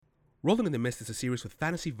Rolling in the Mist is a series with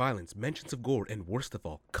fantasy violence, mentions of gore, and worst of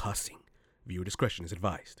all, cussing. Viewer discretion is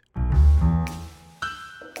advised.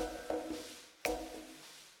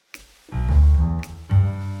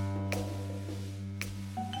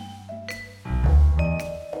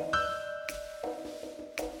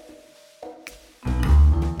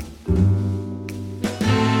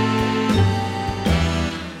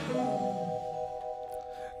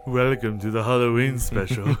 Welcome to the Halloween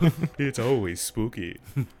special. It's always spooky.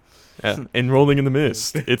 Yeah. And Rolling in the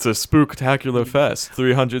Mist. It's a spooktacular fest.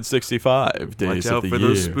 365 days Watch of out the for year.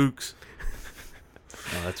 those spooks.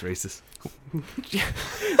 Oh, that's racist.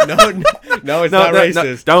 No, it's not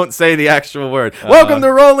racist. Don't say the actual word. Welcome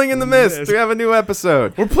to Rolling in the Mist. yes. We have a new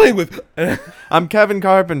episode. We're playing with... I'm Kevin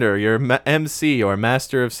Carpenter, your MC or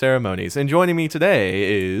Master of Ceremonies. And joining me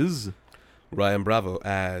today is... Ryan Bravo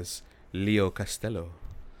as Leo Costello.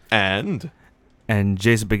 And...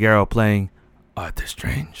 Jason Biguero playing Arthur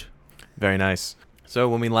Strange. Very nice. So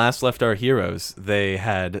when we last left our heroes, they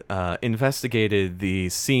had investigated the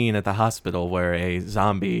scene at the hospital where a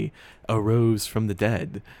zombie arose from the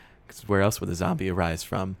dead. 'Cause where else would a zombie arise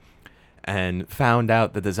from? And found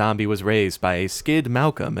out that the zombie was raised by a Skid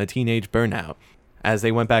Malcolm, a teenage burnout. As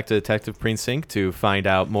they went back to Detective Precinct to find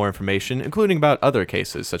out more information, including about other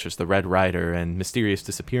cases such as the Red Rider and mysterious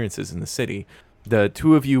disappearances in the city, the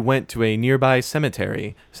two of you went to a nearby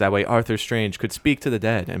cemetery, so that way Arthur Strange could speak to the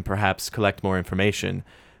dead and perhaps collect more information.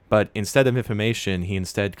 But instead of information, he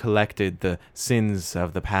instead collected the sins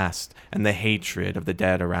of the past and the hatred of the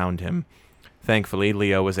dead around him. Thankfully,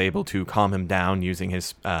 Leo was able to calm him down using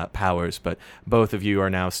his powers, but both of you are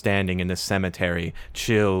now standing in the cemetery,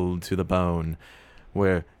 chilled to the bone,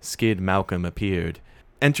 where Skid Malcolm appeared.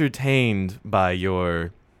 Entertained by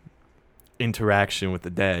your interaction with the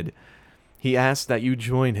dead, he asked that you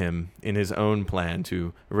join him in his own plan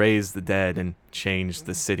to raise the dead and change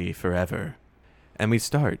the city forever. And we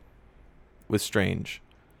start with Strange,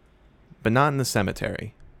 but not in the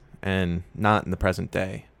cemetery, and not in the present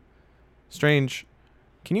day. Strange,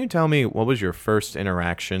 can you tell me what was your first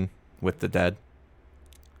interaction with the dead?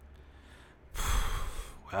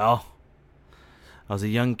 Well, I was a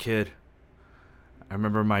young kid. I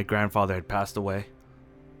remember my grandfather had passed away.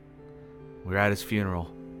 We were at his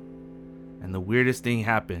funeral. And the weirdest thing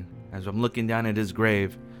happened. As I'm looking down at his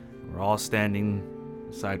grave, we're all standing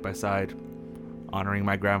side by side, honoring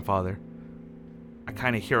my grandfather. I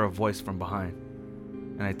kind of hear a voice from behind.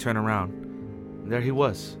 And I turn around. And there he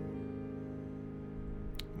was.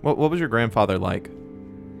 What was your grandfather like?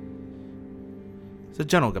 He's a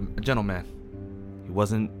gentleman. He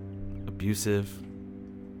wasn't abusive.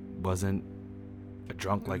 Wasn't a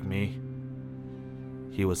drunk like me.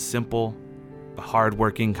 He was simple, a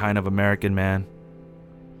hard-working kind of American man.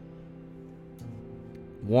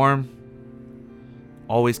 Warm.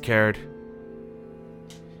 Always cared.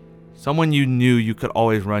 Someone you knew you could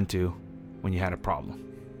always run to when you had a problem.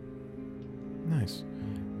 Nice.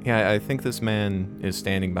 Yeah, I think this man is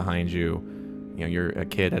standing behind you. You know, you're a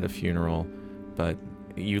kid at a funeral, but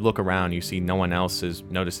you look around, you see no one else is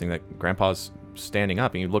noticing that Grandpa's standing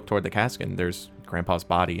up, and you look toward the casket, and there's Grandpa's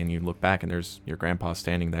body, and you look back, and there's your grandpa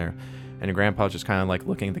standing there. And your grandpa just kind of like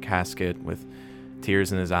looking at the casket with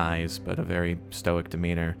tears in his eyes, but a very stoic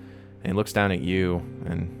demeanor. And he looks down at you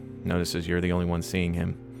and notices you're the only one seeing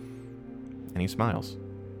him. And he smiles.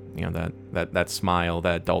 You know, that smile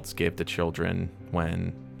that adults give to children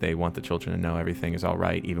when they want the children to know everything is all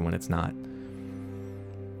right, even when it's not.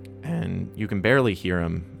 And you can barely hear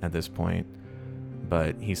him at this point,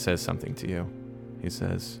 but he says something to you. He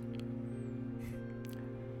says,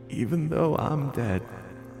 "Even though I'm dead,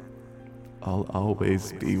 I'll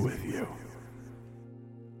always be with you."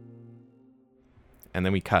 And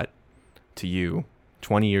then we cut to you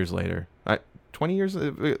 20 years later. 20 years?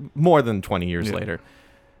 More than 20 years later.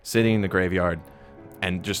 Sitting in the graveyard,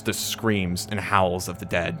 and just the screams and howls of the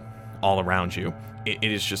dead all around you. It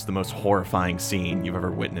is just the most horrifying scene you've ever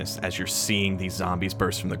witnessed, as you're seeing these zombies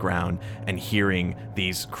burst from the ground and hearing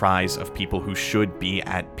these cries of people who should be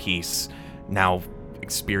at peace now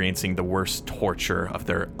experiencing the worst torture of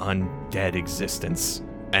their undead existence.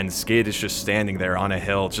 And Skid is just standing there on a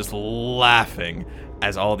hill, just laughing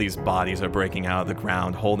as all these bodies are breaking out of the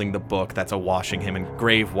ground, holding the book that's awashing him in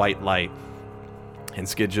grave white light. And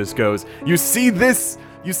Skid just goes, "You see this?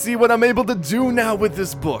 You see what I'm able to do now with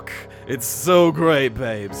this book? It's so great,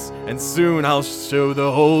 babes. And soon I'll show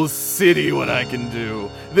the whole city what I can do.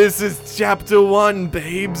 This is chapter 1,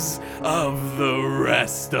 babes, of the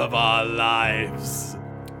rest of our lives."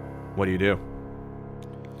 What do you do?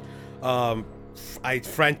 I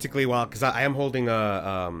frantically, because I am holding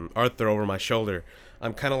Arthur over my shoulder,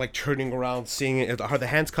 I'm kind of like turning around, seeing it. Are the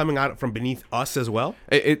hands coming out from beneath us as well?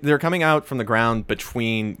 They're coming out from the ground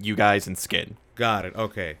between you guys and Skid. Got it.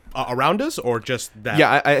 Okay. Around us or just that?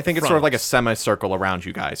 Yeah, I think it's sort of like a us? semicircle around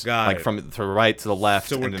you guys. Got like it. from to the right to the left.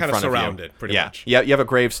 So we're and in kind of front of you. surrounded, pretty much. Yeah, you have a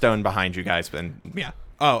gravestone behind you guys, and yeah.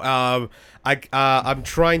 Oh, I'm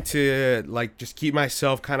trying to like just keep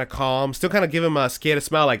myself kind of calm, still kind of give him a scared a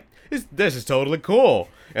smile, like this is totally cool,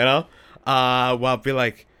 you know. Well, I'll be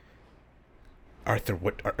like, Arthur,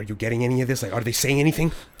 what are you getting any of this? Like, are they saying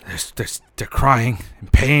anything? They're crying in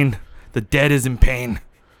pain. The dead is in pain.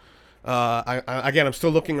 I'm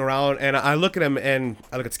still looking around, and I look at him, and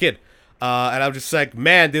I look at Skid, and I'm just like,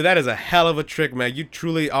 man, dude, that is a hell of a trick, man. You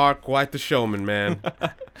truly are quite the showman, man.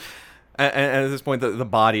 And at this point, the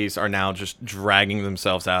bodies are now just dragging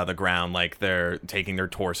themselves out of the ground, like they're taking their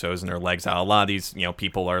torsos and their legs out. A lot of these,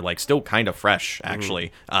 people are like still kind of fresh,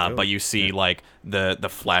 actually. But you see, like the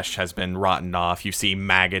flesh has been rotten off. You see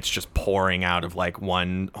maggots just pouring out of like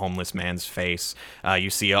one homeless man's face.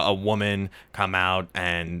 You see a woman come out,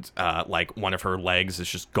 and like one of her legs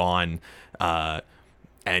is just gone.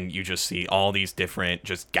 And you just see all these different,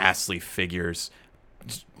 just ghastly figures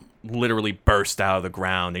literally burst out of the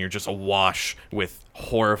ground, and you're just awash with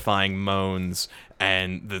horrifying moans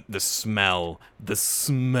and the smell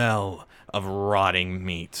of rotting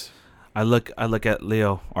meat. I look at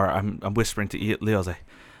Leo, or I'm whispering to Leo.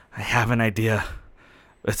 I have an idea.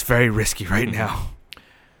 It's very risky right now.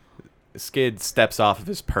 Skid steps off of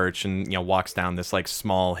his perch and walks down this like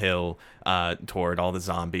small hill toward all the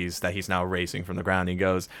zombies that he's now raising from the ground. He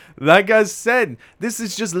goes, like I said, this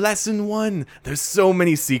is just lesson 1. There's so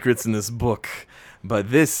many secrets in this book,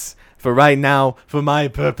 but this, for right now, for my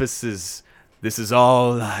purposes, this is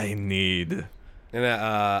all I need. And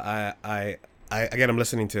I again, I'm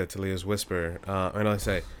listening to Leo's whisper, and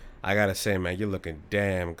I gotta say, man, you're looking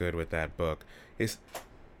damn good with that book. But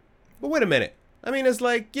wait a minute. I mean, it's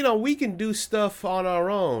like, we can do stuff on our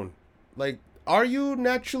own. Like, are you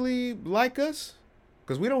naturally like us?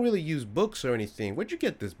 Because we don't really use books or anything. Where'd you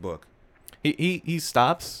get this book? He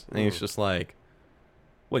stops, and he's just like,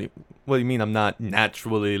 what do you mean I'm not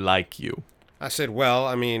naturally like you? I said, well,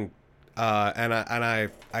 I mean, and I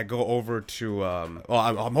go over to,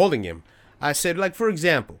 I'm holding him. I said, like, for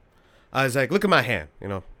example, I was like, look at my hand,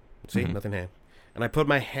 see, nothing hand. And I put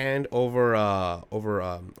my hand on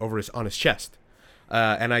his chest.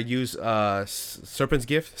 And I use Serpent's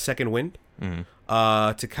Gift, Second Wind,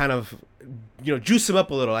 to kind of, juice him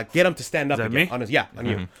up a little, like get him to stand up that again. me? On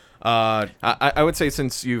you. I would say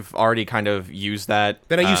since you've already kind of used that,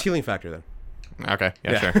 Then I use Healing Factor then. Okay,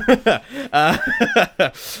 yeah. Sure.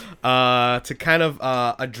 To kind of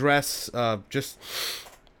address, just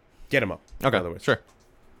get him up. Okay, in other words. sure.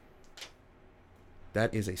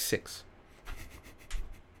 That is a 6.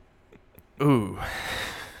 Ooh,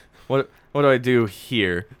 what do I do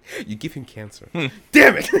here? You give him cancer.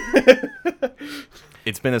 Damn it!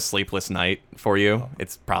 It's been a sleepless night for you.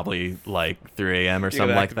 It's probably like 3 a.m. or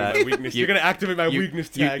something like that. You're gonna activate my weakness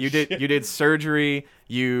tag. You did surgery.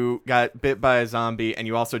 You got bit by a zombie, and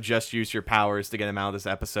you also just used your powers to get him out of this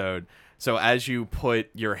episode. So as you put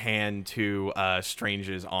your hand to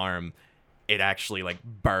Strange's arm, it actually like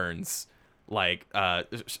burns. Like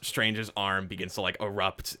Strange's arm begins to like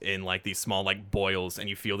erupt in like these small like boils, and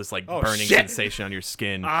you feel this like burning sensation on your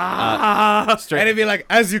skin. And it'd be like,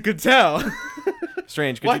 as you could tell.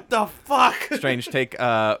 Strange, the fuck? Strange, take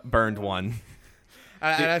burned 1.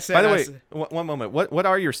 And I said, by the way, one moment. What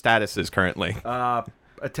are your statuses currently?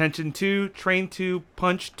 Attention 2, train 2,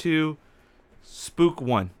 punch 2, spook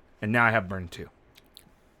 1, and now I have burn 2.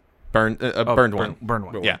 Burned 1. Burn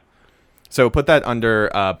 1. Yeah. So put that under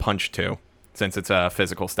punch 2. Since it's a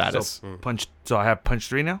physical status. So I have punch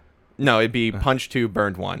 3 now? No, it'd be punch 2,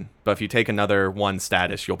 burned 1. But if you take another 1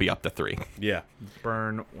 status, you'll be up to 3. Yeah.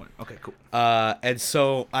 Burn 1. Okay, cool. And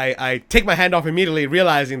so I take my hand off immediately,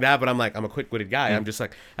 realizing that, but I'm like, I'm a quick-witted guy. I'm just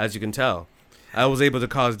like, as you can tell, I was able to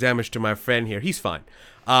cause damage to my friend here. He's fine.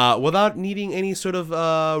 Without needing any sort of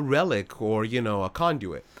relic or, a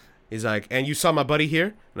conduit. He's like, and you saw my buddy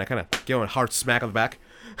here? And I kind of give him a hard smack on the back.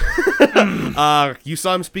 You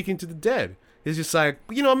saw him speaking to the dead. He's just like,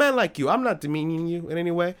 a man like you, I'm not demeaning you in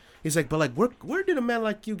any way. He's like, but like, where did a man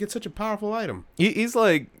like you get such a powerful item? He's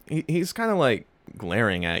like, he's kind of like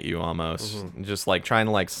glaring at you almost, just like trying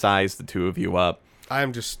to like size the two of you up.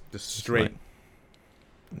 I'm just straight.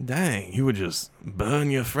 Like, dang, you would just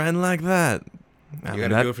burn your friend like that. You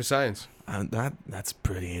gotta do it for science. That's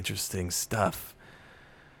pretty interesting stuff.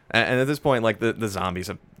 And at this point, like the zombies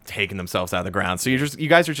have taken themselves out of the ground. So you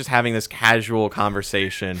guys are just having this casual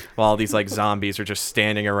conversation while these like zombies are just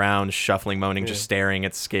standing around, shuffling, moaning, just staring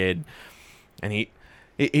at Skid. And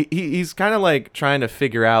He's kind of like trying to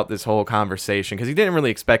figure out this whole conversation because he didn't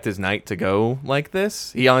really expect his night to go like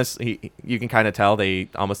this. You can kind of tell they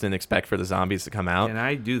almost didn't expect for the zombies to come out. Can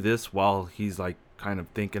I do this while he's like kind of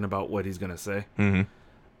thinking about what he's gonna say? Mm-hmm.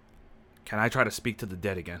 Can I try to speak to the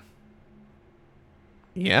dead again?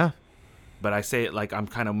 Yeah. But I say it like I'm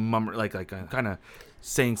kind of like I'm kind of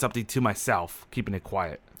saying something to myself, keeping it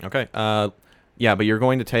quiet. Okay. Yeah, but you're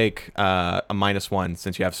going to take a -1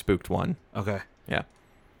 since you have spooked 1. Okay. Yeah.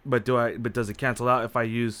 But does it cancel out if I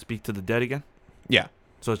use speak to the dead again? Yeah.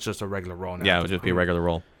 So it's just a regular roll now. Yeah, it would just be a regular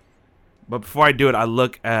roll. But before I do it, I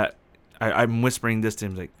look at I'm whispering this to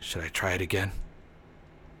him like, should I try it again?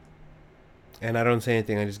 And I don't say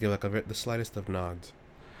anything. I just give like the slightest of nods.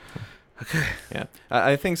 Okay. Yeah.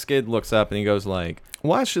 I think Skid looks up and he goes like,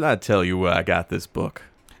 why should I tell you where I got this book?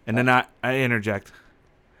 And then I interject.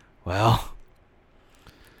 Well,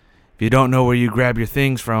 if you don't know where you grab your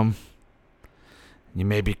things from, you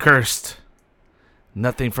may be cursed.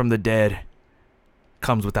 Nothing from the dead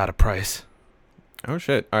comes without a price. Oh,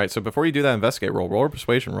 shit. All right, so before you do that investigate roll a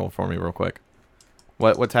persuasion roll for me real quick.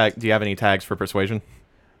 What tag? Do you have any tags for persuasion?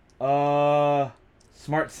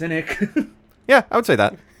 Smart cynic. Yeah, I would say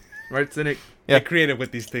that. Smart cynic. Yeah. Get creative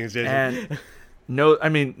with these things, Jason.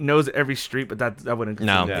 And knows every street, but that wouldn't.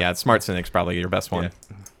 No, Yeah. yeah, Smart Cynic's probably your best one.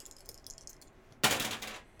 Yeah.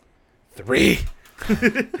 3.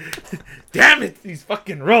 Damn it! These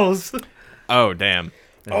fucking rolls. Oh, damn.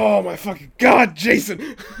 Oh my fucking god,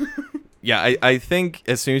 Jason! Yeah, I think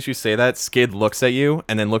as soon as you say that, Skid looks at you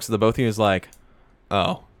and then looks at the both of you and is like,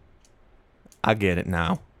 oh, I get it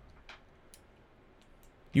now.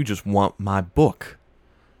 You just want my book.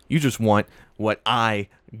 You just want what I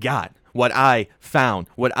got, what I found,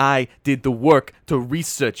 what I did the work to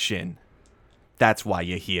research in. That's why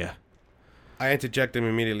you're here. I interjected him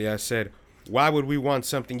immediately. I said, why would we want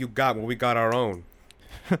something you got when we got our own?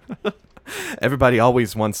 Everybody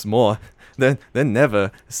always wants more. They're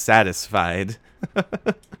never satisfied.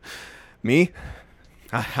 Me?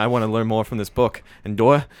 I want to learn more from this book. And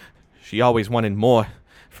Dora, she always wanted more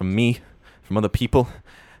from me, from other people.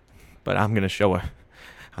 But I'm going to show her.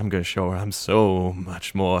 I'm so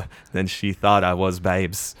much more than she thought I was,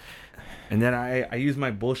 babes. And then I use my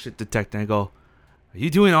bullshit detector and I go, are you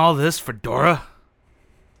doing all this for Dora?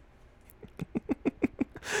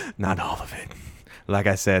 Not all of it. Like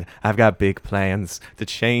I said, I've got big plans to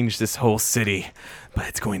change this whole city. But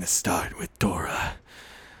it's going to start with Dora.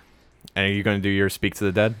 And are you going to do your speak to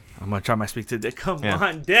the dead? I'm going to try my speak to the dead. Come Yeah.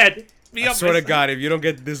 on, dead. I swear to God, if you don't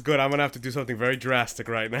get this good, I'm gonna have to do something very drastic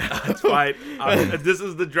right now. That's fine. This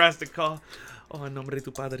is the drastic call. Oh, en nombre de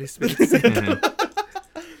tu Padre Espíritu Santo.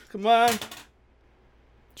 Come on.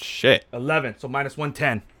 Shit. 11, so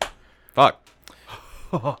 -110. Fuck.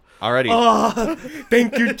 Alrighty. Oh,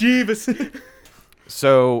 thank you, Jeeves.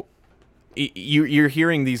 So you're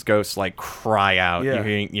hearing these ghosts like cry out. Yeah.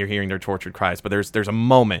 You're hearing their tortured cries. But there's a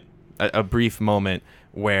moment, a brief moment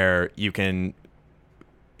where you can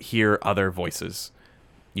hear other voices.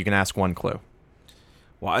 You can ask one clue.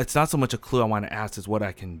 Well, it's not so much a clue I want to ask, is what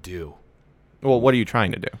I can do. Well, what are you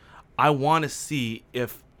trying to do? I want to see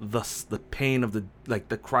if the pain of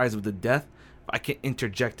the cries of the death, I can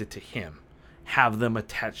interject it to him, have them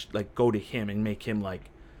attached, like go to him and make him like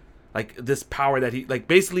this power that he like.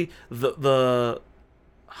 Basically, the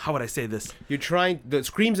how would I say this? You're trying the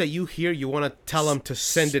screams that you hear. You want to tell him to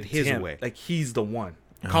send it his him, way. like he's the one.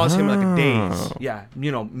 Cause him like a daze. Yeah,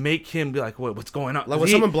 make him be like, what's going on? Like when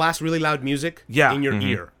someone blasts really loud music in your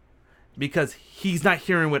ear. Because he's not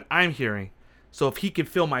hearing what I'm hearing. So if he can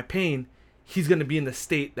feel my pain, he's going to be in the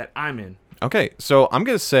state that I'm in. Okay, so I'm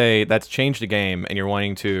going to say that's changed the game and you're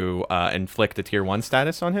wanting to inflict a tier 1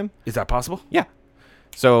 status on him? Is that possible? Yeah.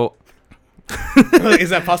 So...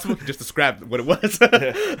 Is that possible? Just describe what it was.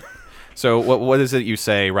 So what is it you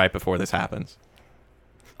say right before this happens?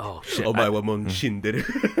 Oh, shit. Oh my, what mon shinder.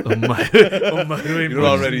 Oh my. You're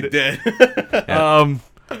already dead.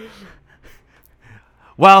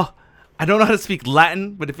 Well, I don't know how to speak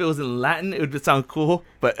Latin, but if it was in Latin, it would sound cool.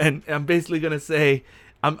 And I'm basically going to say,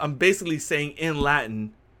 I'm basically saying in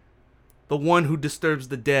Latin, the one who disturbs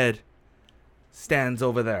the dead stands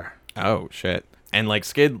over there. Oh, shit. And, like,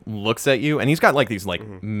 Skid looks at you, and he's got, like, these, like,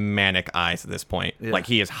 manic eyes at this point. Yeah. Like,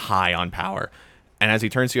 he is high on power. And as he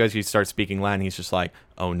turns to you, as you start speaking Latin, he's just like,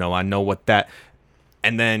 oh, no, I know what that...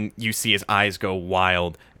 And then you see his eyes go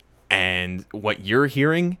wild, and what you're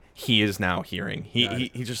hearing, he is now hearing.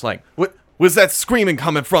 He's just like, what was that screaming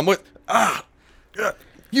coming from? What?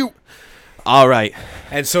 You... All right.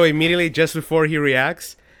 And so immediately, just before he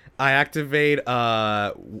reacts, I activate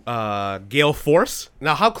Gale Force.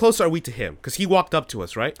 Now, how close are we to him? Because he walked up to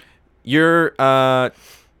us, right? I'd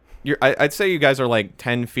say you guys are like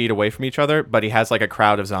 10 feet away from each other, but he has like a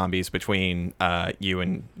crowd of zombies between you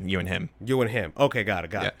and him. You and him. Okay, got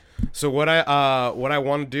it. So what I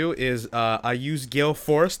want to do is I use Gale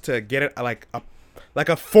Force to get it like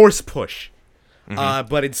a force push.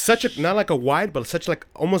 But it's such a not like a wide, but such like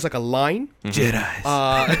almost like a line.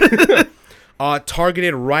 Jedi.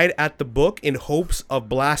 Targeted right at the book in hopes of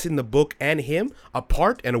blasting the book and him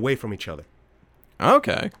apart and away from each other.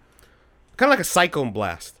 Okay. Kind of like a cyclone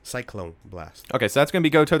blast. Okay, so that's gonna be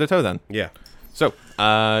go toe to toe then. Yeah. So,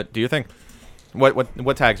 do your thing.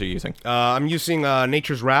 What tags are you using? I'm using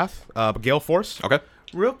Nature's Wrath, Gale Force. Okay.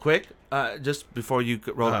 Real quick, just before you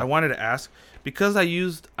roll, I wanted to ask, because I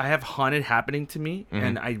have haunted happening to me,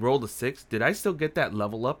 and I rolled a 6. Did I still get that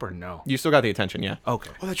level up or no? You still got the attention, yeah. Okay.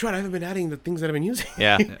 Oh, that's right. I haven't been adding the things that I've been using.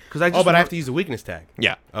 Yeah. Because I just but I have to use the weakness tag.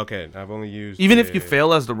 Yeah. Okay, I've only used. even if you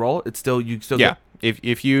fail as the roll, it's still you still Yeah. get.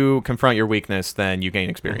 If you confront your weakness, then you gain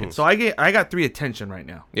experience. So I got 3 attention right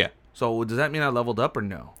now. Yeah. So does that mean I leveled up or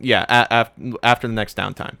no? Yeah. After the next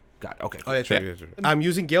downtime, Got it. Okay. Oh, that's right. Yeah. That's right. I'm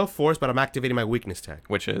using Gale Force, but I'm activating my weakness tag,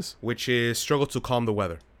 which is struggle to calm the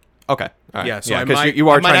weather. okay. All right. Yeah, so I because might, you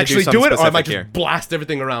are I might trying to actually do do something it, or I might specific just here. blast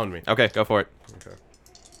everything around me. Okay, go for it. Okay.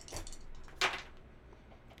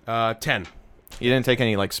 10. You didn't take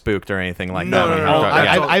any like spooked or anything like No, that. no, when no. you were-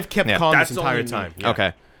 yeah. I've kept Yeah. calm That's this all entire you need. time. Yeah.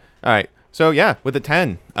 Okay. All right. So yeah, with the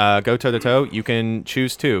 10, go toe to toe. You can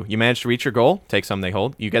choose 2. You manage to reach your goal, take some they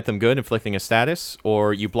hold. You get them good, inflicting a status,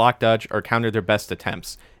 or you block, dodge, or counter their best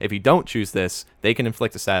attempts. If you don't choose this, they can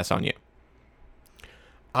inflict a status on you.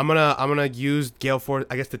 I'm gonna use Gale Force,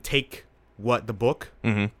 I guess, to take the book.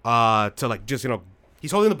 To like just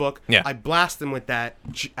he's holding the book. Yeah. I blast him with that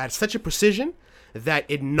at such a precision that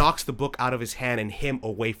it knocks the book out of his hand and him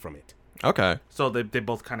away from it. Okay. So they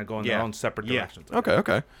both kind of go in their Yeah. own separate Yeah. directions.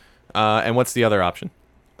 Okay. And what's the other option?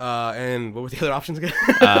 And what were the other options again?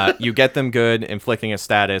 You get them good, inflicting a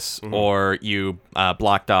status, or you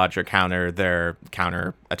block, dodge, or counter their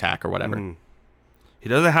counter attack or whatever. He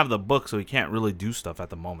doesn't have the book, so he can't really do stuff at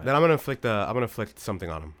the moment. Then I'm gonna inflict something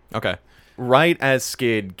on him. Okay. Right as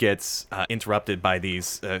Skid gets interrupted by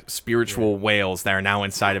these spiritual whales that are now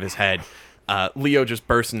inside of his head, Leo just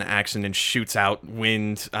bursts into action and shoots out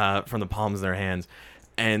wind from the palms of their hands.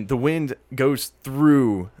 And the wind goes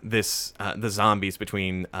through the zombies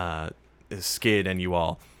between Skid and you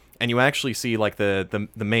all. And you actually see like the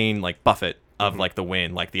main like buffet of like the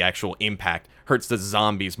wind, like the actual impact hurts the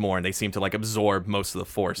zombies more, and they seem to like absorb most of the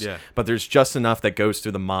force. Yeah. But there's just enough that goes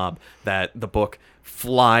through the mob that the book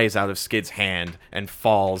flies out of Skid's hand and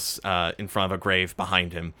falls in front of a grave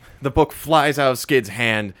behind him. The book flies out of Skid's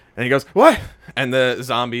hand, and he goes, "What?" And the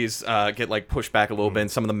zombies get like pushed back a little bit,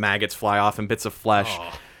 and some of the maggots fly off and bits of flesh.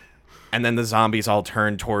 And then the zombies all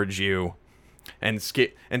turn towards you, and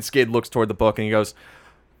Skid looks toward the book, and he goes,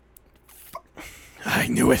 "I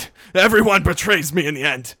knew it. Everyone betrays me in the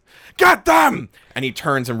end. Get them!" And he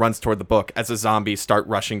turns and runs toward the book as the zombies start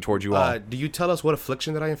rushing toward you all. Do you tell us what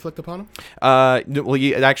affliction that I inflict upon him? Well,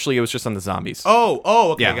 it was just on the zombies.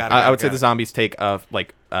 Oh, okay, yeah. got it. I would say the zombies take a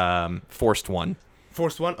forced one.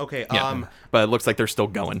 Forced one? Okay. Yeah. But it looks like they're still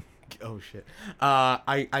going. Oh shit.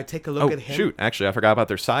 I take a look at him. Shoot! Actually, I forgot about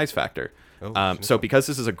their size factor. Oh, So because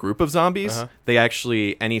this is a group of zombies, they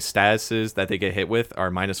actually any statuses that they get hit with are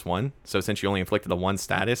 -1. So since you only inflicted the one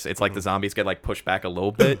status, it's like the zombies get like pushed back a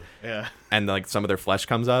little bit, Yeah. and like some of their flesh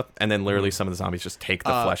comes up, and then literally some of the zombies just take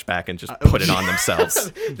the flesh back and just put it on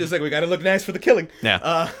themselves. Just like we gotta look nice for the killing.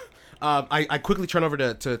 Yeah. I quickly turn over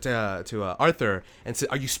to Arthur and say,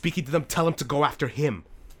 "Are you speaking to them? Tell them to go after him."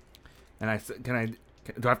 And do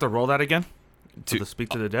I have to roll that again? To speak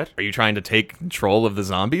to the dead? Are you trying to take control of the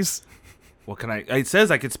zombies? Well, can I? It says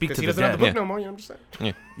I could speak Because to he the doesn't have dead. the book Yeah. no more. You know what I'm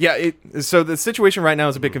saying? Yeah. So the situation right now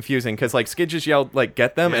is a bit confusing because like Skid just yelled like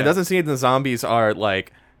 "get them," and it Yeah. doesn't seem the zombies are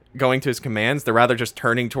like going to his commands. They're rather just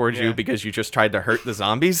turning towards you Yeah. because you just tried to hurt the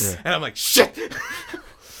zombies. And I'm like, shit.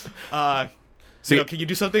 So can you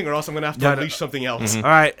do something, or else I'm gonna have to Yeah, unleash something else? All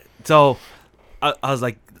right. So I was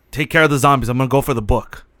like, take care of the zombies. I'm gonna go for the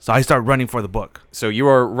book. So I start running for the book. So you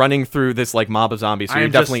are running through this like mob of zombies. So I'm you're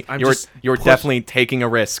just- definitely I'm you're just you're push- definitely taking a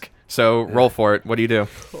risk. So roll for it. What do you do?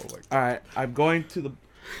 All right. I'm going to the.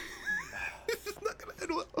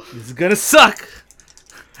 This is gonna suck.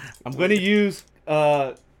 I'm gonna use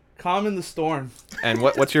calm in the storm. And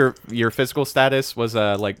what's your physical status? Was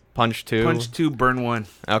like punch 2? Punch 2, burn 1.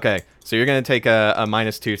 Okay. So you're gonna take a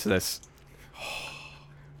 -2 to this.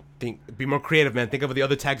 Be more creative, man. Think of the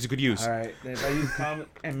other tags you could use. All right. If I use common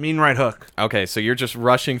and mean right hook. Okay, so you're just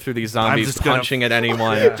rushing through these zombies, just gonna- punching at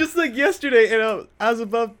anyone. Yeah. Just like yesterday, as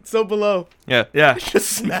above, so below. Yeah. Yeah. Just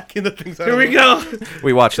smacking the things out Here of we them. go.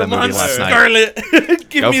 We watched that Come on, movie last night. Scarlet.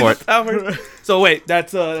 Give Go me for the power. So wait,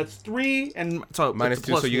 that's 3 and so Minus it's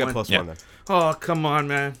 2, so you get +1. plus Yeah. 1 then. Oh, come on,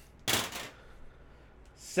 man.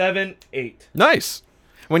 7, 8. Nice.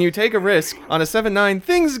 When you take a risk on a 7-9,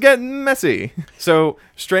 things get messy. So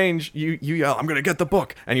Strange, you yell, "I'm gonna get the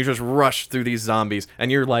book," and you just rush through these zombies,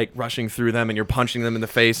 and you're like rushing through them, and you're punching them in the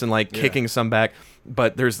face and like kicking some back.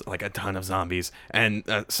 But there's like a ton of zombies, and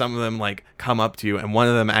some of them like come up to you, and one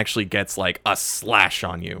of them actually gets like a slash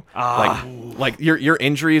on you. Like your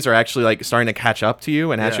injuries are actually like starting to catch up to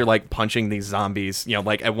you, and as Yeah. you're like punching these zombies,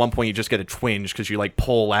 like at one point you just get a twinge because you like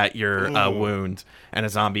pull at your wound, and a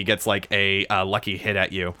zombie gets like a lucky hit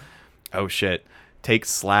at you. Oh shit! Take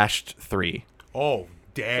slashed 3. Oh,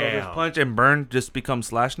 So damn. does punch and burn just become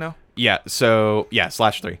slash now? Yeah, so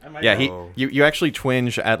slash 3. might Yeah, know. you actually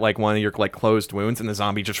twinge at like one of your like closed wounds, and the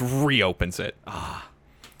zombie just reopens it.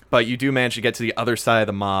 But you do manage to get to the other side of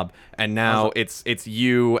the mob, and now it's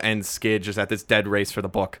you and Skid just at this dead race for the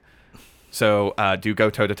book. So do go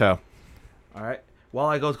toe to toe. All right. While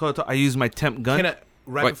I go to I use my temp gun. Can I,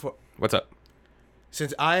 right Wait. before, What's up?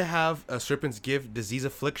 since I have a Serpent's Give disease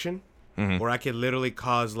affliction, where I can literally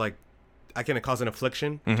cause an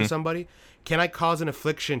affliction to somebody, can I cause an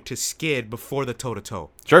affliction to Skid before the toe to toe?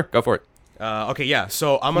 Sure, go for it. Okay, yeah.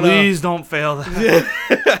 So I'm gonna. Please don't fail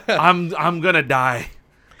that. I'm gonna die.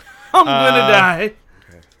 I'm gonna die.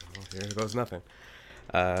 Well, here goes nothing.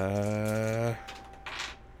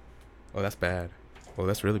 Oh, that's bad. Oh,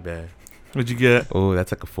 that's really bad. What'd you get? Oh,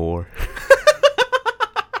 that's like a 4.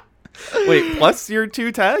 Wait, plus your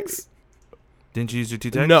 2 tags? Didn't you use your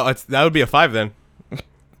 2 tags? No, that would be a 5 then.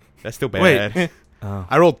 That's still bad. Wait. Oh.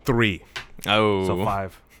 I rolled 3. Oh. So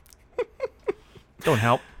 5. Don't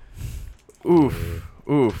help. Oof.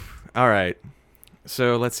 All right.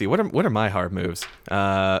 So let's see. What are my hard moves?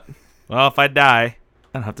 Well, if I die,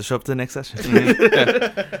 I don't have to show up to the next session.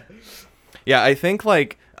 Yeah, I think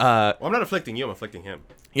like Well, I'm not afflicting you. I'm afflicting him.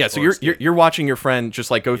 yeah. So Or you're watching your friend just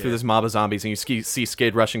like go through Yeah. this mob of zombies, and you see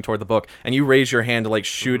Skid rushing toward the book, and you raise your hand to like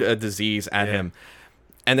shoot a disease at him,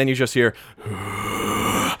 and then you just hear.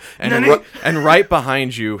 And, and right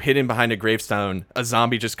behind you, hidden behind a gravestone, a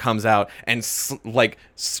zombie just comes out and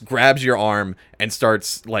grabs your arm and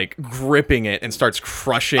starts like gripping it and starts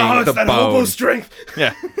crushing the bone. strength.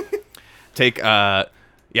 Yeah. Take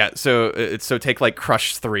so take like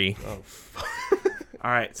crush 3. All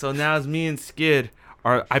right. So now it's me and Skid.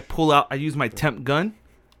 I use my temp gun.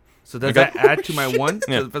 So does Okay. that add to my 1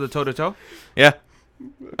 Yeah. for the toe to toe? Yeah.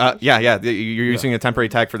 Yeah. You're using a temporary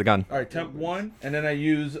tag for the gun. All right, temp 1, and then I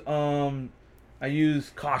use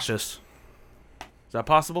cautious. Is that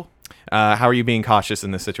possible? How are you being cautious in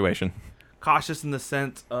this situation? Cautious in the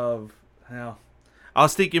sense of, I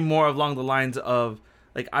was thinking more along the lines of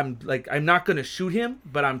I'm not gonna shoot him,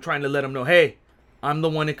 but I'm trying to let him know, hey, I'm the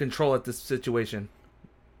one in control at this situation.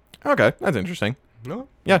 Okay, that's interesting. No.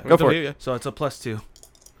 Yeah, go for it. Yeah. So it's a +2.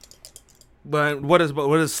 But what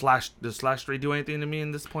does slash 3 do anything to me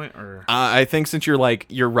in this point, or I think since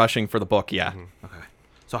you're rushing for the book, yeah. okay?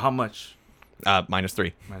 So how much? -3.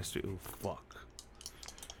 -3. Ooh, fuck.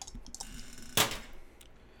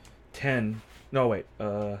 10. No, wait.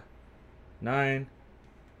 9, 10,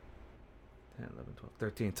 11, 12,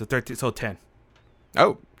 13. So 13. So 10.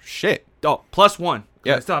 Oh shit! Oh, +1.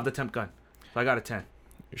 Yeah. I still have the temp gun. So I got a 10.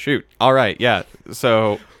 Shoot. All right. Yeah.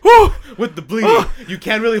 So With the bleeding, you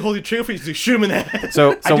can't really hold your trigger for you to shoot him in the head.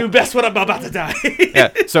 so I do best when I'm about to die.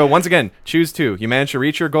 yeah. So once again, choose 2. You manage to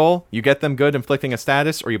reach your goal. You get them good, inflicting a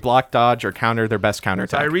status, or you block, dodge, or counter their best So I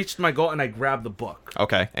counterattack. reached my goal and I grabbed the book.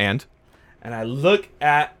 Okay. And And I look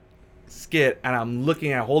at Skid and I'm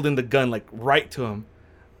looking at holding the gun like right to him.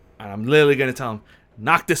 And I'm literally going to tell him,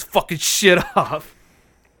 knock this fucking shit off.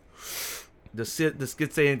 Does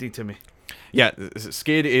Skid say anything to me? yeah,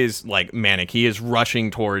 Skid is like manic. He is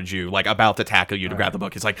rushing towards you, like about to tackle you to grab the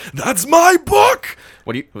book. He's like, "That's my book."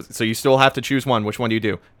 What do you? So you still have to choose one. Which one do you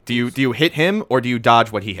do? Do you hit him or do you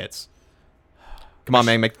dodge what he hits? Come on,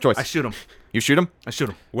 man, make the choice. I shoot him. You shoot him.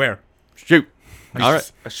 Where? Shoot. All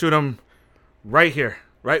right. I shoot him right here.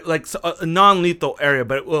 Right? Like a non-lethal area,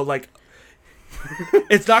 but it will like...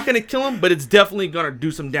 it's not going to kill him, but it's definitely going to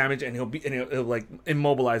do some damage, and it'll like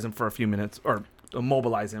immobilize him for a few minutes, or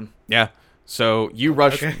immobilize him. Yeah. So you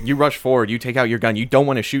rush. Okay. You rush forward. You take out your gun. You don't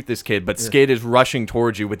want to shoot this kid, but Skid is rushing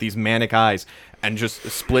towards you with these manic eyes, and just a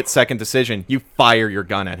split-second decision. You fire your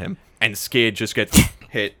gun at him, and Skid just gets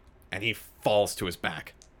hit, and he falls to his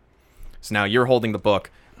back. So now you're holding the book,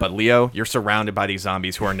 But Leo, you're surrounded by these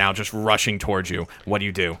zombies who are now just rushing towards you. What do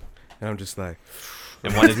you do? And I'm just like,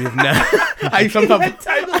 And one is I sometimes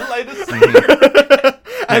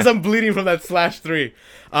as I'm bleeding from that /3.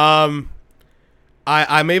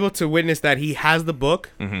 I'm able to witness that he has the book.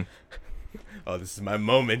 Mm-hmm. Oh, this is my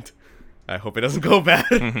moment. I hope it doesn't go bad.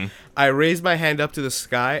 Mm-hmm. I raise my hand up to the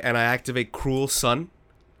sky and I activate Cruel Sun.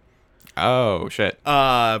 Oh shit.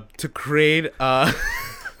 To create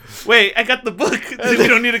Wait, I got the book. We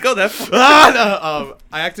don't need to go that far.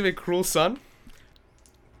 I activate Cruel Sun.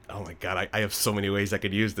 Oh my god, I have so many ways I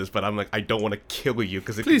could use this, but I'm like, I don't want to kill you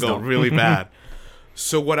because it Please could go don't. really bad.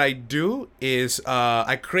 So what I do is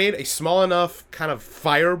I create a small enough kind of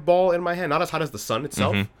fireball in my hand, not as hot as the sun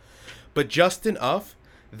itself, but just enough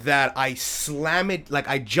that I slam it, like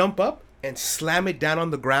I jump up and slam it down on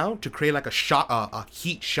the ground to create like a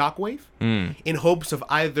heat shockwave in hopes of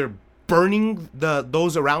either burning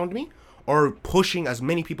those around me or pushing as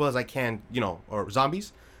many people as I can, or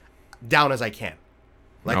zombies, down as I can.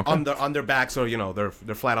 Like Okay. on their backs or,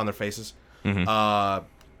 they're flat on their faces.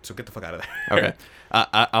 So get the fuck out of there. Okay.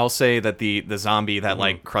 I'll say that the zombie that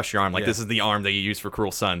like crushed your arm, like Yeah. this is the arm that you use for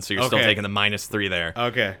Cruel Sun, so you're still Okay. taking the -3 there.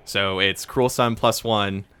 Okay. So it's Cruel Sun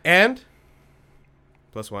 +1. And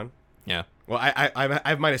 +1. Yeah. Well, I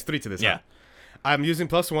have -3 to this. Yeah. Huh? I'm using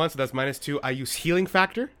 +1, so that's -2. I use Healing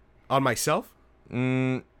Factor on myself.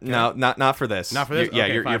 No, not for this. Not for this? Yeah,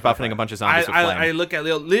 Okay, you're fine, buffeting fine. a bunch of zombies with flame. I look at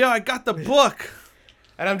Leo. Leo, I got the book.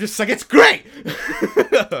 And I'm just like, it's great!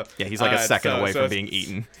 Yeah, he's like a Alright, second so- away so from it's- being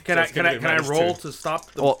eaten. Can So I it's gonna be roll -2. to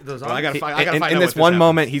stop the, Well, the zombie? Well, I gotta find In out this what one just happened.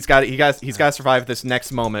 moment, he's got to survive this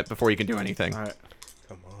next moment before he can do anything. All right.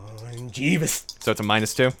 Come on, Jeeves. So it's a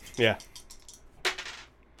 -2. Yeah.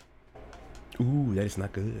 Ooh, that is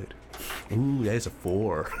not good. Ooh, that is a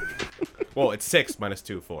 4. Well, it's 6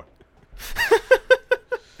 -2, 4.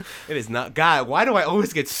 It is not. God, why do I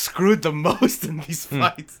always get screwed the most in these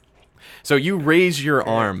fights? So you raise your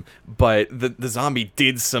arm, but the zombie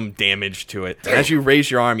did some damage to it. As you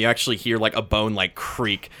raise your arm, you actually hear like a bone like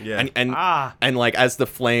creak. Yeah. And like as the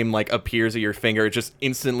flame like appears at your finger, it just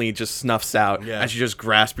instantly just snuffs out Yeah. as you just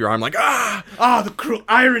grasp your arm like ah! Ah, the cruel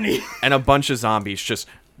irony. And a bunch of zombies just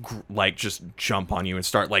just jump on you and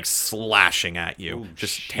start like slashing at you,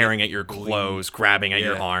 just tearing at your clothes, grabbing at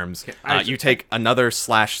your Yeah. arms. I You take another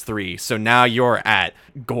 /3, so now you're at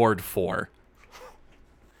gourd 4.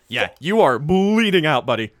 Yeah, you are bleeding out,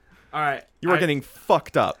 buddy. All right. You are getting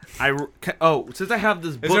fucked up. Since I have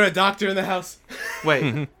this Is there book. a doctor in the house?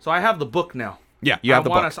 Wait. So I have the book now. Yeah, you have the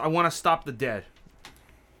book. I want to stop the dead.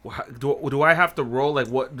 Do I have to roll? Like,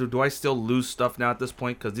 what? Do I still lose stuff now at this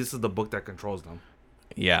point? Because this is the book that controls them.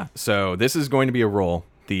 Yeah, so this is going to be a roll.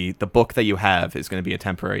 The book that you have is going to be a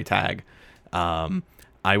temporary tag.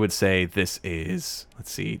 I would say this is,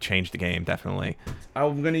 let's see, change the game, definitely.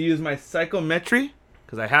 I'm going to use my psychometry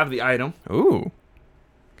because I have the item. Ooh,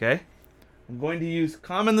 Okay. I'm going to use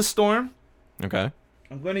Calm in the Storm. okay.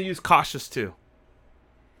 I'm going to use Cautious too.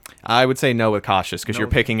 I would say no with cautious because No. you're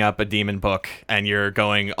picking up a demon book and you're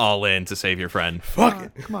going all in to save your friend. Fuck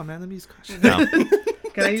it. Come on, man. Let me use Cautious. No.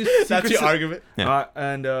 Can I use That's Secrets your of- argument. Yeah.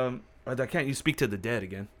 I can't use Speak to the Dead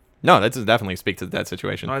again. No, that's definitely speak to that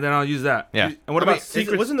situation. All right, then I'll use that. Yeah. And what I mean, about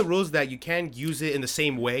Secrets? wasn't the rules that you can't use it in the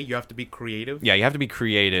same way? You have to be creative. Yeah, you have to be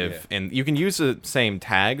creative, and you can use the same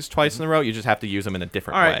tags twice in a row. You just have to use them in a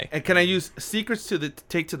different All right. way. And can I use Secrets to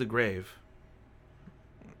take to the grave?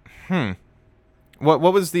 What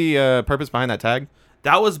was the purpose behind that tag?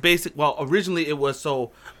 That was basic. Well, originally it was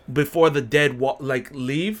so before the dead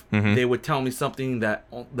leave, Mm-hmm. they would tell me something that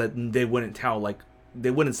they wouldn't tell. Like they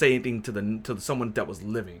wouldn't say anything to someone that was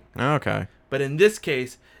living. Okay. But in this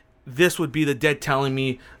case, this would be the dead telling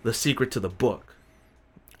me the secret to the book.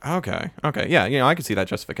 Okay. Yeah, I can see that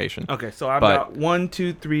justification. Okay, so I've But- got 1,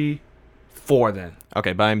 2, 3, 4 then.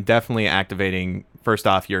 Okay, but I'm definitely activating, first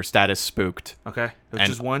off, your status spooked, Okay, and,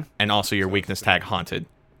 just 1. and also your weakness tag haunted.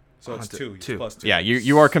 So it's Hunted. 2. Two. Plus 2. Yeah,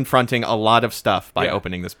 you are confronting a lot of stuff by Yeah.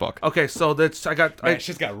 opening this book. Okay, so that's I got Man,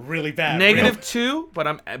 shit's got really bad. negative 2,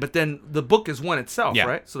 but then the book is 1 itself, Yeah.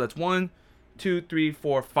 right? So that's 1, 2, 3,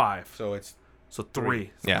 4, 5. So it's So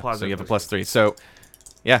 3. Yeah, so positive you have a plus. +3. So,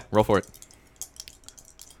 yeah, roll for it.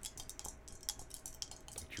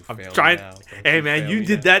 I'm fail trying. now. Don't Hey you man, fail you me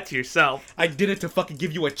did now. that to yourself. I did it to fucking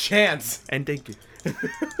give you a chance. And thank you.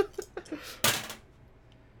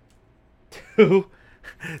 2,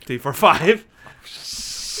 3, 4, 5.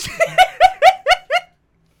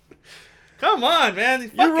 Come on, man. You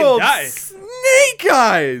fucking die. snake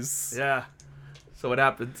eyes! Yeah. So what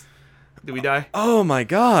happens? Do we die? Oh my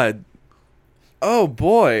god. Oh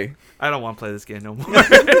boy. I don't want to play this game no more.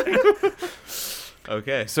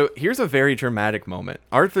 Okay. So here's a very dramatic moment.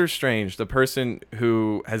 Arthur Strange, the person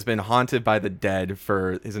who has been haunted by the dead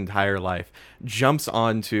for his entire life, jumps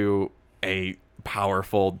onto a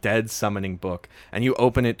powerful dead summoning book, and you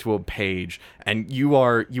open it to a page, and you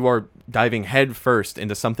are diving head first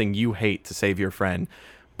into something you hate to save your friend.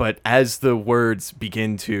 But as the words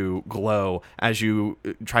begin to glow, as you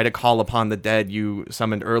try to call upon the dead you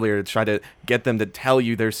summoned earlier to try to get them to tell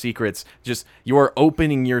you their secrets, just you are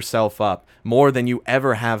opening yourself up more than you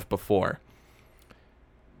ever have before.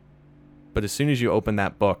 But as soon as you open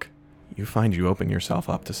that book, you find you open yourself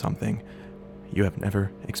up to something you have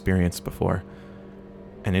never experienced before.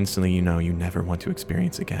 And instantly you know you never want to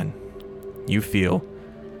experience again. You feel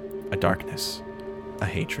a darkness, a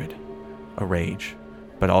hatred, a rage,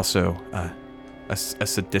 but also a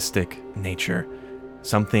sadistic nature,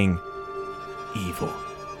 something evil.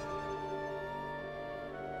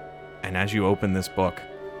 And as you open this book,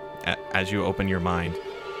 as you open your mind,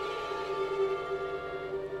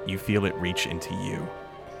 you feel it reach into you.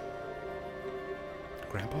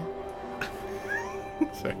 Grandpa?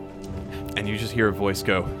 Sorry. And you just hear a voice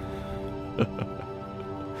go,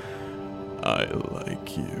 I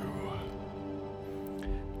like you.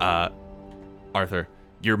 Arthur,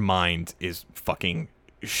 your mind is fucking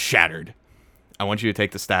shattered. I want you to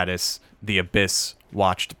take the status The Abyss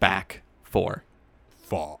watched back 4.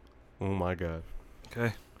 Fuck. Oh my god.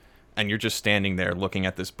 Okay. And you're just standing there looking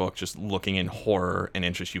at this book, just looking in horror and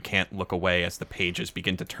interest. You can't look away as the pages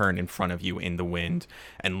begin to turn in front of you in the wind.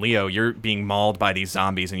 And Leo, you're being mauled by these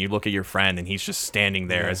zombies, and you look at your friend, and he's just standing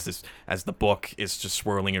there as the book is just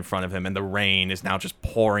swirling in front of him, and the rain is now just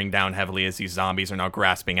pouring down heavily as these zombies are now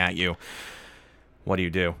grasping at you. What do you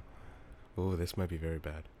do? Oh, this might be very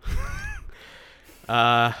bad.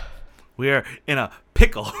 We are in a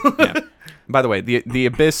pickle. Yeah. By the way, the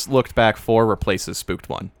Abyss looked back 4 replaces Spooked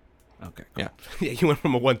 1. Okay. Yeah. Yeah, you went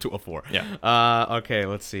from a 1 to a 4. Yeah. Okay,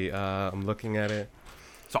 let's see. I'm looking at it.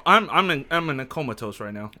 So I'm in a comatose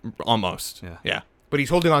right now. Almost. Yeah. Yeah. But he's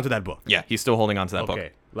holding on to that book. Yeah, he's still holding on to that book.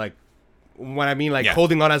 Okay. Like, when I mean, like, Yeah.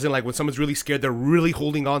 holding on as in, like, when someone's really scared, they're really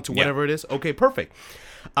holding on to whatever it is. Okay, perfect.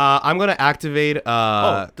 I'm going to activate...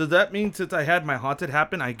 does that mean since I had my haunted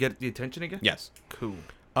happen, I get the attention again? Yes. Cool.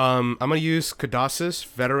 I'm going to use Cadassus,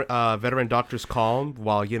 veteran doctor's calm,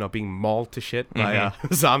 while, being mauled to shit by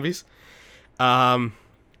zombies. And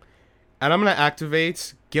I'm going to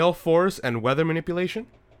activate Gale Force and Weather Manipulation.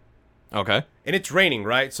 Okay. And it's raining,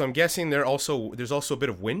 right? So I'm guessing there's also a bit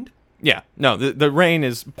of wind. Yeah. No, the rain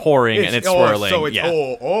is pouring and it's swirling. So it's, yeah.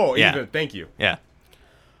 Yeah. even, thank you. Yeah.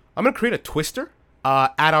 I'm going to create a twister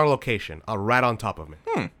at our location, right on top of me.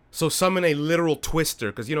 So summon a literal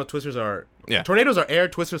twister, because, twisters are... Yeah. Tornadoes are air,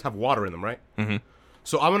 twisters have water in them, right? Mm-hmm.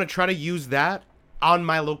 So I'm going to try to use that on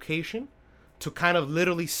my location to kind of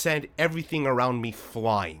literally send everything around me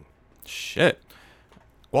flying. Shit.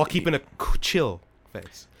 While keeping a chill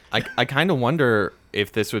face. I kind of wonder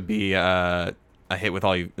if this would be a hit with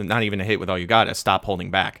all you... Not even a hit with all you got, a stop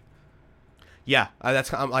holding back. Yeah,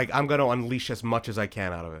 I'm going to unleash as much as I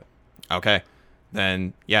can out of it. Okay.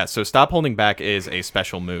 Then, yeah, so stop holding back is a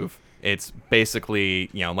special move. It's basically,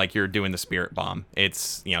 like you're doing the spirit bomb.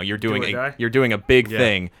 It's, you're doing a big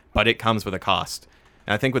thing, but it comes with a cost.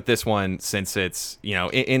 And I think with this one, since it's,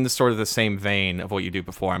 in the sort of the same vein of what you do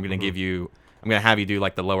before, I'm going to have you do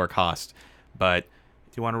like the lower cost. But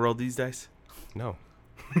Do you want to roll these dice? No.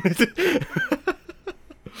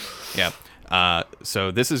 yeah.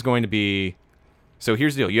 So this is going to be, so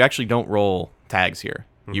here's the deal. You actually don't roll tags here.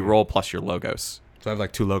 You roll plus your logos. So I have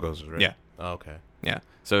like 2 logos, right? Yeah. Oh, okay. Yeah.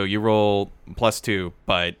 So you roll +2,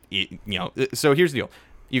 but so here's the deal.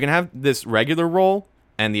 You can have this regular roll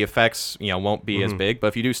and the effects, won't be as big, but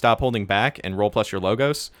if you do stop holding back and roll plus your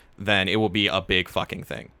logos, then it will be a big fucking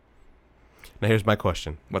thing. Now here's my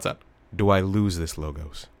question. What's up? Do I lose this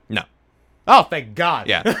logos? No. Oh, thank God.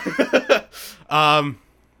 Yeah.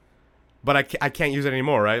 But I can't use it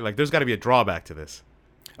anymore, right? Like, there's got to be a drawback to this.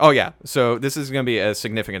 Oh, yeah. So this is going to be a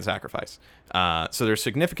significant sacrifice. So there's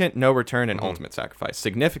significant, no return, and ultimate sacrifice.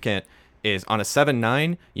 Significant is on a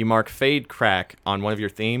 7-9, you mark Fade Crack on one of your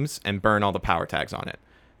themes and burn all the power tags on it.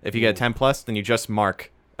 If you get a 10+, then you just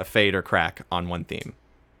mark a Fade or Crack on one theme.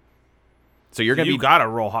 So you're going to be... You got to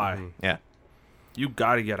roll high. Yeah. You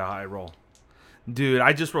got to get a high roll. Dude,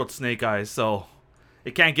 I just wrote Snake Eyes, so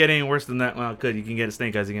it can't get any worse than that. Well, good. You can get a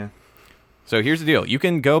Snake Eyes again. So here's the deal. You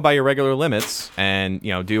can go by your regular limits and,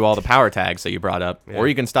 do all the power tags that you brought up, or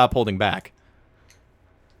you can stop holding back.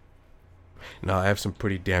 No, I have some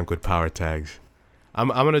pretty damn good power tags. I'm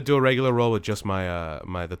going to do a regular roll with just my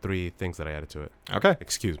the 3 things that I added to it. Okay.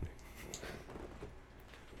 Excuse me.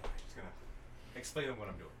 Just going to explain what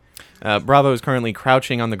I'm doing. Bravo is currently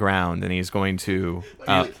crouching on the ground, and he's going to.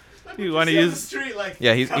 You want to use? Street, like,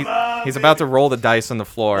 Yeah, he's about to roll the dice on the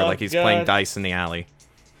floor Oh, like he's God. playing dice in the alley.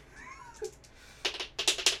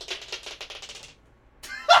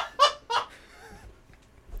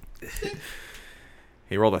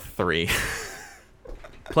 He rolled a 3.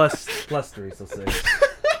 plus 3, so 6.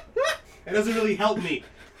 It doesn't really help me.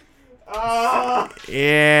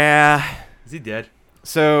 Yeah. Is he dead?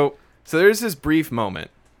 So there's this brief moment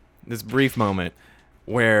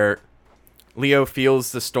where Leo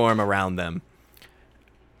feels the storm around them,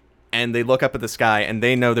 and they look up at the sky, and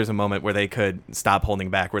they know there's a moment where they could stop holding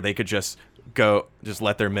back, where they could just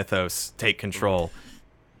let their mythos take control,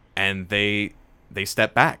 and they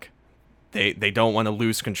step back. They don't want to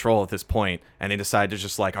lose control at this point, and they decide to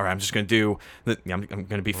just like, all right, I'm just going to I'm going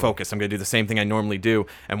to be focused. I'm going to do the same thing I normally do.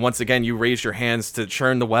 And once again, you raise your hands to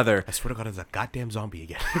churn the weather. I swear to God, it's a goddamn zombie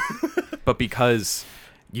again. But because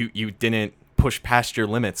you didn't push past your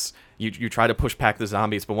limits, you try to push back the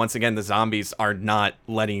zombies, but once again, the zombies are not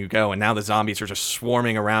letting you go, and now the zombies are just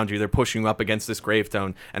swarming around you. They're pushing you up against this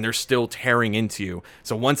gravestone, and they're still tearing into you.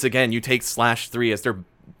 So once again, you take /3 as they're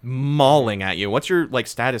mauling at you. What's your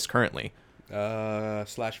status currently?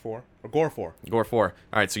 /4 or gore 4. Gore 4.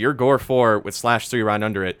 All right, so you're gore 4 with /3 right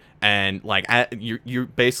under it, and you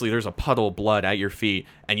basically there's a puddle of blood at your feet,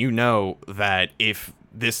 and you know that if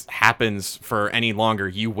this happens for any longer,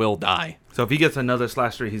 you will die. So if he gets another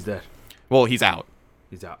 /3, he's dead. Well, he's out.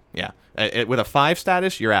 He's out. Yeah. With a 5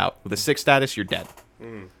 status, you're out. With a 6 status, you're dead.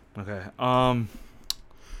 Okay.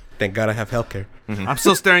 Thank God I have healthcare. I'm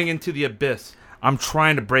still staring into the abyss. I'm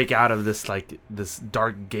trying to break out of this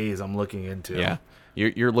dark gaze I'm looking into. Yeah.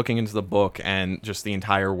 You're looking into the book, and just the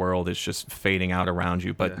entire world is just fading out around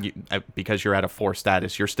you. But because you're at a 4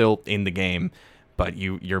 status, you're still in the game, but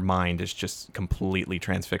your mind is just completely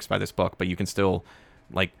transfixed by this book. But you can still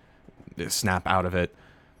snap out of it,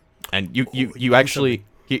 and you actually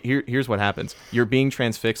here's what happens. You're being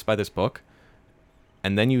transfixed by this book,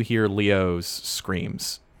 and then you hear Leo's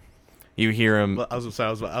screams. You hear him. Well,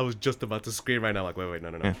 I was just about to scream right now. Like, wait,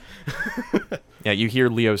 no. Yeah. Yeah, you hear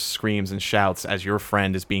Leo's screams and shouts as your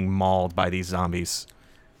friend is being mauled by these zombies.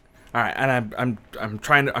 All right, and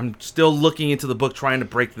I'm still looking into the book, trying to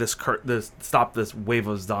break stop this wave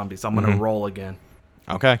of zombies. So I'm gonna roll again.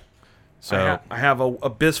 Okay. So I have a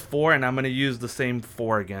abyss 4, and I'm gonna use the same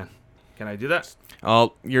 4 again. Can I do that?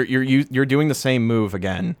 Oh, you're doing the same move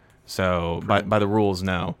again. So by the rules,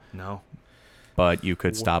 no. No. But you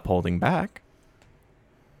could stop holding back.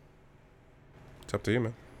 It's up to you,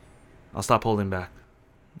 man. I'll stop holding back.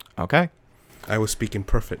 Okay. I was speaking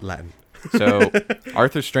perfect Latin. So,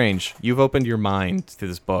 Arthur Strange, you've opened your mind to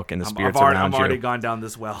this book and the spirits around you. I've already gone down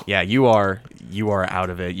this well. Yeah, you are out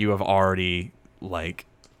of it. You have already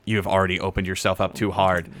opened yourself up too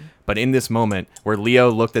hard. But in this moment where Leo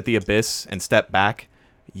looked at the abyss and stepped back,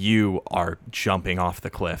 you are jumping off the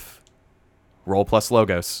cliff. Roll plus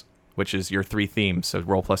Logos, which is your 3 themes. So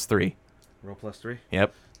roll +3. Roll +3.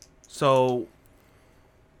 Yep. So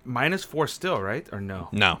 -4 still, right? Or no?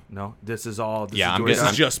 No. No. This is all. This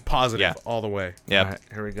is just positive all the way. Yep. All right,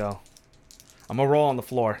 here we go. I'm gonna roll on the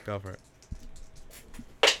floor. Go for it.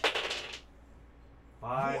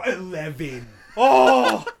 5. 11.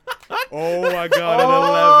 Oh! Oh my God,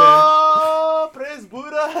 Oh, praise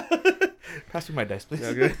Buddha. Pass me my dice, please. an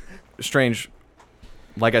 11. Okay. Strange.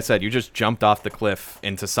 Like I said, you just jumped off the cliff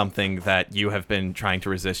into something that you have been trying to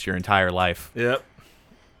resist your entire life. Yep.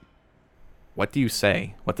 What do you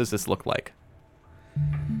say? What does this look like?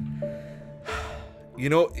 You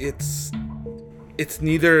know, it's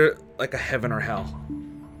neither like a heaven or hell.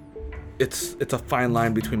 It's a fine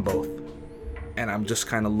line between both. And I'm just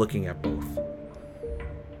kind of looking at both.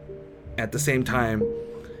 At the same time,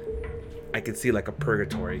 I can see like a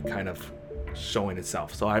purgatory kind of showing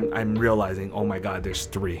itself. So I'm realizing, oh my God, there's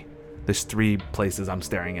 3. There's 3 places I'm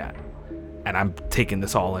staring at. And I'm taking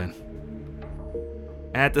this all in.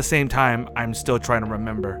 And at the same time, I'm still trying to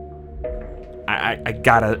remember.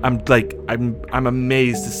 I'm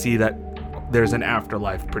amazed to see that there's an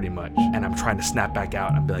afterlife pretty much. And I'm trying to snap back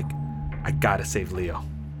out and be like, I gotta save Leo.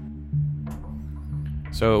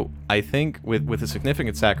 So I think with a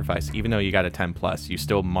significant sacrifice, even though you got a 10+, you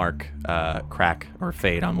still mark crack or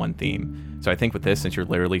fade on one theme. So I think with this, since you're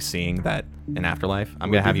literally seeing that in Afterlife,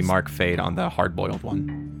 I'm going to have you mark fade on the hard-boiled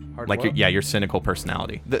one. Hard-boiled? Your cynical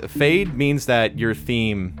personality. The fade means that your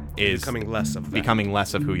theme is Becoming less of that. becoming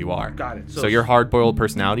less of who you are. Got it. So your hard-boiled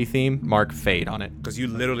personality theme, mark fade on it. Because you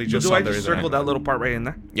literally So just do saw I there just is an circle that little part right in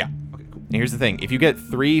there? Yeah. Okay, cool. And here's the thing. If you get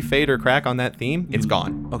 3 fade or crack on that theme, it's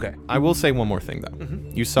gone. Okay. I will say one more thing, though.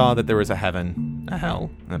 You saw that there was a heaven a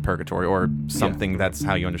hell and a purgatory, or something that's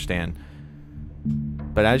how you understand.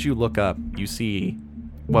 But as you look up, you see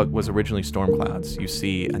what was originally storm clouds. You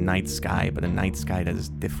see a night sky, but a night sky that is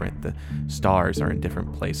different. The stars are in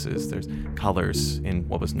different places. There's colors in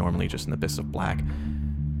what was normally just an abyss of black.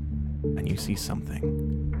 And you see something.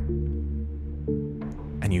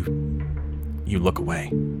 And you look away.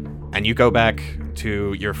 And you go back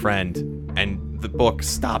to your friend, and the book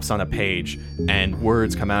stops on a page, and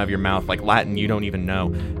words come out of your mouth like Latin you don't even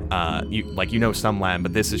know. You know some Latin,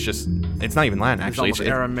 but this is just, it's not even Latin actually. It's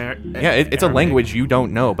It's a language you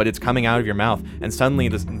don't know, but it's coming out of your mouth, and suddenly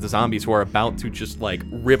the zombies who are about to just like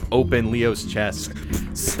rip open Leo's chest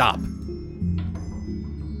stop.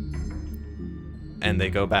 And they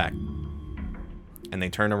go back. And they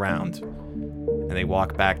turn around. And they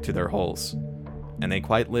walk back to their holes. And they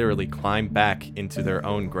quite literally climb back into their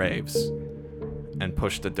own graves and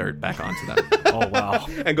push the dirt back onto them. Oh, wow.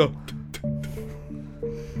 And go.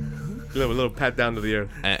 A little pat down to the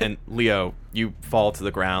earth. And Leo, you fall to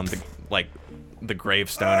the ground, the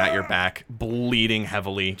gravestone at your back, bleeding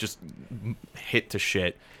heavily, just hit to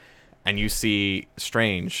shit. And you see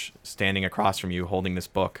Strange standing across from you holding this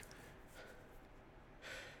book.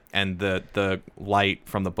 And the light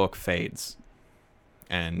from the book fades.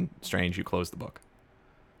 And Strange, you close the book.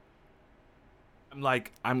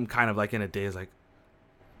 I'm kind of like in a daze, like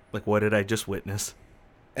what did I just witness?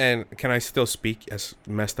 And can I still speak as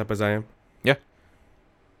messed up as I am? Yeah.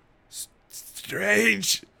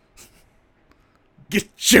 Strange. Get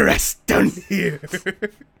your ass down here.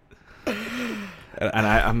 And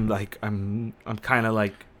I'm kind of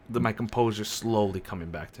like my composure slowly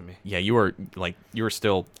coming back to me. Yeah, you were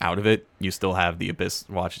still out of it. You still have the abyss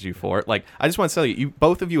watches you for it. Like, I just want to tell you,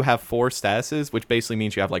 both of you have 4 statuses, which basically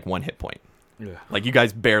means you have like 1 hit point. Yeah. Like, you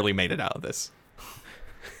guys barely made it out of this.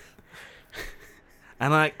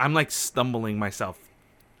 And I'm like stumbling myself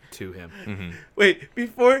to him. Mm-hmm. Wait,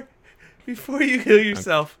 before you heal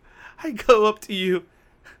yourself, I go up to you.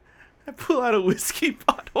 I pull out a whiskey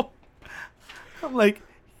bottle. I'm like,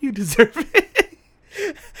 you deserve it.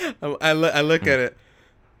 I look at it.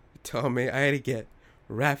 You told me I had to get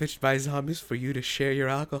ravaged by zombies for you to share your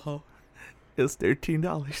alcohol. It was $13.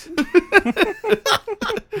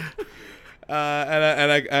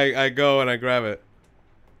 And I go and I grab it.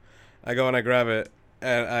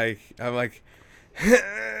 And I'm like,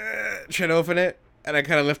 trying to open it, and I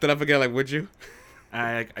kind of lift it up again, like, would you?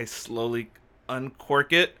 I slowly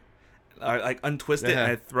uncork it, untwist it, and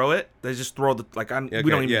I throw it. I just throw the we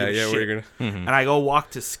don't even give a shit. We're gonna. Mm-hmm. And I go walk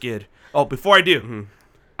to Skid. Oh, before I do,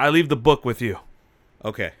 I leave the book with you.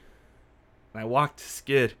 Okay. And I walk to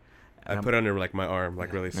Skid. I put it under like my arm,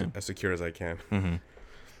 like really as secure as I can. Mm-hmm.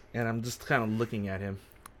 And I'm just kind of looking at him.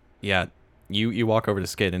 Yeah, you walk over to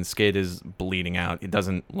Skid, and Skid is bleeding out. It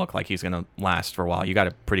doesn't look like he's gonna last for a while. You got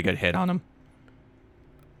a pretty good hit on him.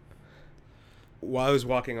 While I was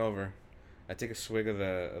walking over, I take a swig of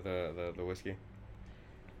the whiskey.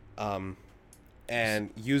 And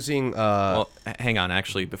using well, hang on.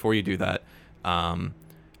 Actually, before you do that, I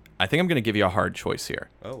think I'm gonna give you a hard choice here.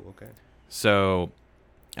 Oh, okay. So,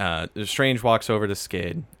 Strange walks over to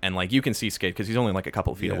Skid, and like you can see Skid because he's only like a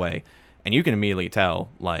couple feet away, and you can immediately tell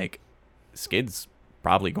like Skid's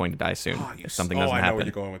probably going to die soon if something doesn't happen. I know where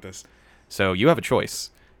you're going with this. So you have a choice.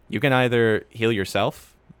 You can either heal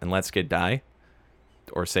yourself and let Skid die,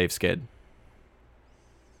 or save Skid.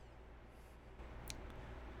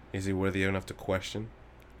 Is he worthy enough to question?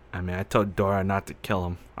 I mean, I told Dora not to kill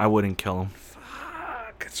him. I wouldn't kill him.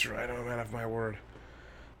 Fuck, that's right. I'm a man of my word.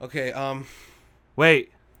 Okay,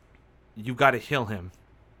 Wait. You've got to heal him.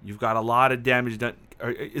 You've got a lot of damage done.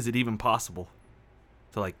 Or is it even possible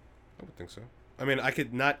to like... I would think so. I mean, I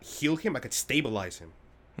could not heal him. I could stabilize him.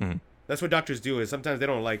 Mm-hmm. That's what doctors do. Is sometimes they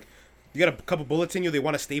don't like... You got a couple bullets in you. They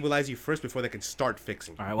want to stabilize you first before they can start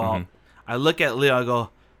fixing you. All right, well, I look at Leo. I go,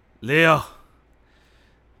 Leo,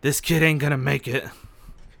 this kid ain't going to make it.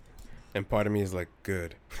 And part of me is like,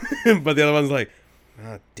 good. But the other one's like,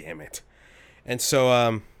 ah, damn it. And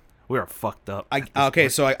so, we are fucked up.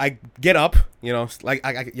 So I get up, you know, like,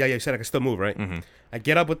 you said I can still move, right? Mm-hmm. I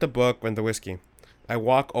get up with the book and the whiskey. I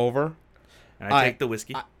walk over. And I take the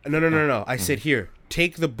whiskey. No. I sit here.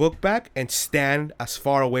 Take the book back and stand as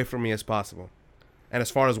far away from me as possible. And as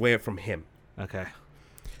far away from him. Okay.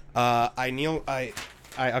 I kneel.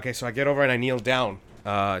 Okay, so I get over and I kneel down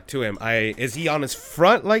to him. Is he on his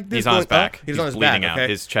front like this? He's on his back. He's on his bleeding back. out. Okay.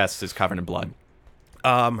 His chest is covered in blood.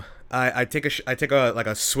 I take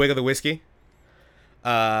a swig of the whiskey.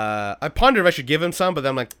 I pondered if I should give him some, but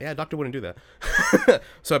then I'm like, yeah, doctor wouldn't do that.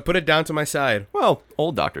 So I put it down to my side. Well,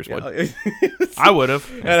 old doctors would. I would have.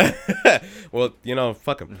 Well, you know,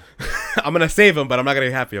 fuck him. I'm gonna save him, but I'm not gonna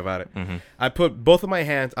be happy about it. Mm-hmm. I put both of my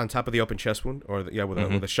hands on top of the open chest wound, or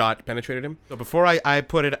with a shot penetrated him. So before I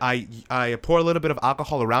put it, I pour a little bit of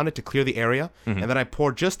alcohol around it to clear the area, and then I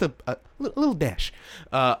pour just a little dash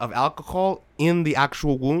of alcohol in the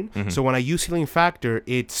actual wound. So when I use healing factor,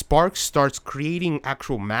 it starts creating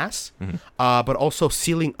actual mass, but also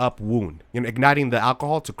sealing up wound. Igniting the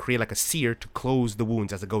alcohol to create like a sear to close the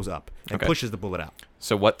wounds as it goes up and pushes the bullet out.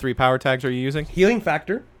 So what 3 power tags are you using? Healing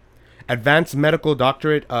factor, advanced medical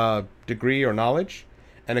doctorate degree or knowledge,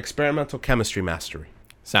 and experimental chemistry mastery.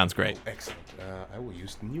 Sounds great. Excellent. I will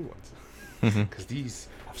use the new ones because these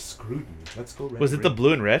have screwed me. Let's go. Was it the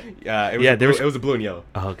blue and red? It was a blue and yellow.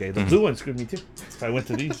 Oh, okay. The blue one screwed me too. So I went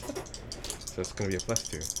to these. So it's gonna be a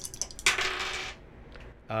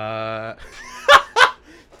 +2.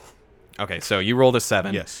 Okay, so you rolled a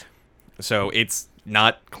 7. Yes. So it's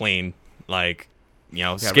not clean. Like,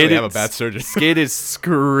 Skid, really have a bad surgeon. Skid is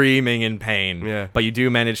screaming in pain. Yeah. But you do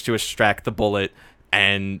manage to extract the bullet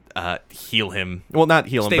and heal him. Well, not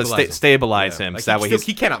heal him, but stabilize him. Like So that way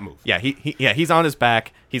he cannot move. Yeah, he's on his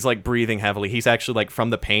back. He's like breathing heavily. He's actually like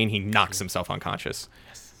from the pain, he knocks himself unconscious.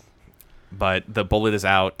 Yes. But the bullet is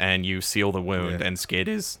out, and you seal the wound, and Skid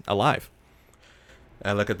is alive.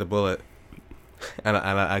 I look at the bullet, and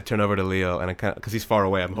I turn over to Leo, and because he's far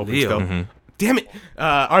away, I'm hoping Leo. still. Damn it,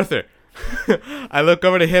 Arthur. I look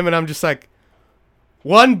over to him, and I'm just like,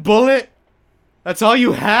 1 bullet? That's all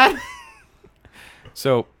you had?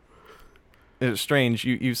 So it's strange.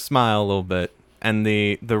 You smile a little bit, and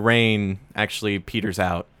the rain actually peters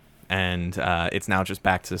out, and it's now just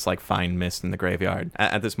back to this like fine mist in the graveyard.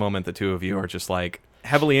 At this moment, the two of you are just like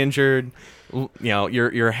heavily injured.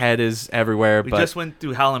 Your head is everywhere. We but just went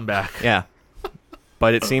through hell and back. Yeah,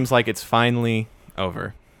 but it seems like it's finally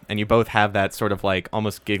over, and you both have that sort of like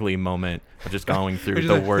almost giggly moment of just going through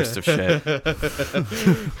the worst of shit.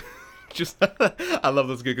 I love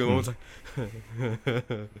those giggly moments.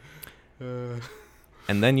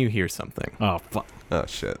 And then you hear something. Oh, fuck. Oh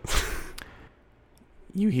shit.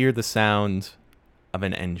 You hear the sound of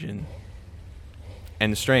an engine.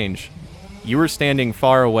 And strange, you were standing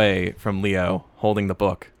far away from Leo, holding the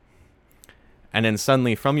book. And then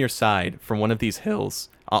suddenly, from your side, from one of these hills,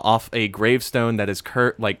 off a gravestone that is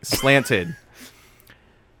slanted,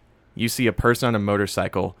 you see a person on a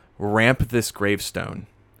motorcycle ramp this gravestone,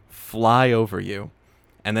 fly over you,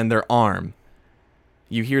 and then their arm.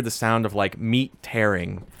 You hear the sound of like meat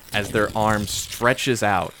tearing as their arm stretches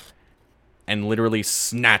out and literally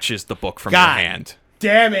snatches the book from your hand.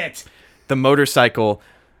 Damn it! The motorcycle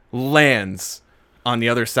lands on the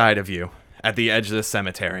other side of you at the edge of the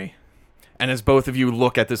cemetery. And as both of you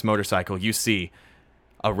look at this motorcycle, you see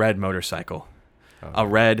a red motorcycle, a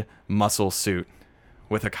red muscle suit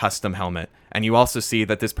with a custom helmet. And you also see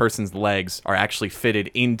that this person's legs are actually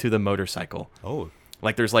fitted into the motorcycle. Oh.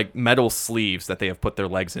 Like there's like metal sleeves that they have put their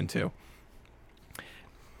legs into.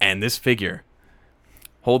 And this figure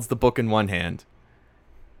holds the book in one hand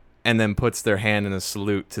and then puts their hand in a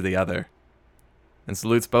salute to the other and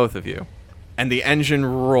salutes both of you. And the engine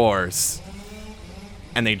roars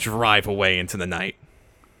and they drive away into the night.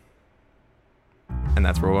 And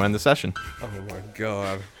that's where we'll end the session. Oh my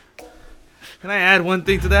god. Can I add one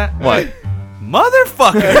thing to that? What?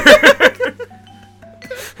 Motherfucker!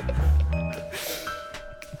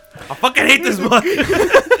 I fucking hate this book.